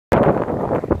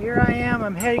Here I am,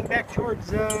 I'm heading back towards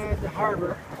the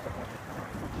harbor.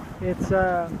 It's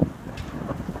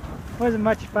wasn't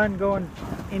much fun going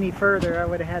any further. I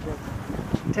would have had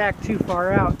to tack too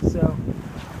far out, so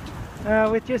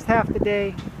with just half the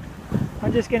day,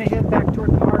 I'm just going to head back toward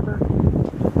the harbor.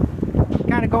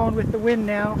 Kind of going with the wind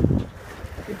now.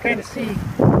 You can kind of see.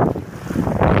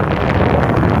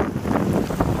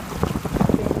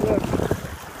 Look.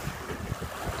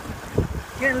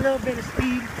 Getting a little bit of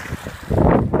speed.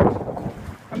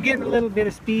 I'm getting a little bit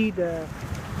of speed.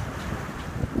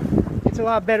 It's a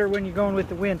lot better when you're going with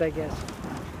the wind, I guess.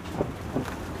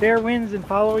 Fair winds and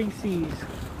following seas.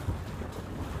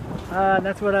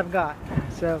 That's what I've got.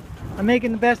 So I'm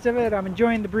making the best of it. I'm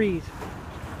enjoying the breeze.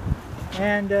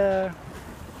 And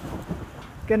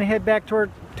gonna head back to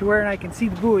where I can see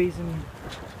the buoys and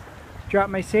drop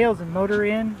my sails and motor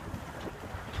in,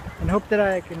 and hope that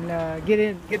I can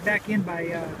get back in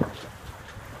by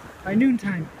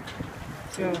noontime.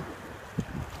 So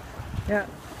yeah,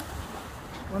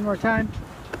 one more time,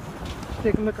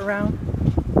 take a look around.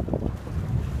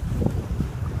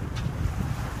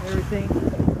 Everything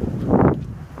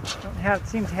don't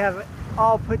seem to have it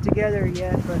all put together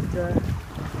yet, but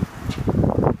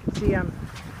you can see I'm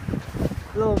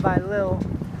little by little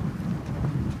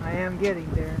I am getting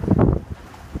there.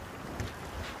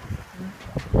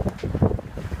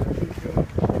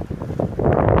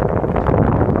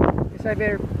 Guess I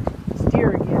better steer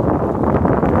again.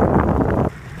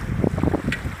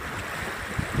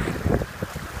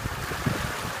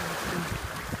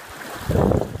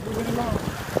 Moving along.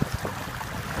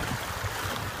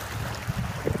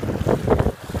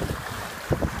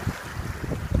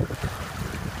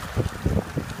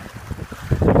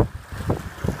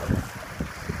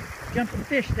 Jumping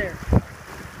fish there.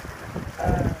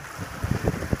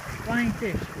 Flying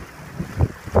fish.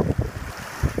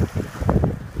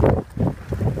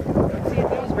 Don't see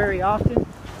those very often.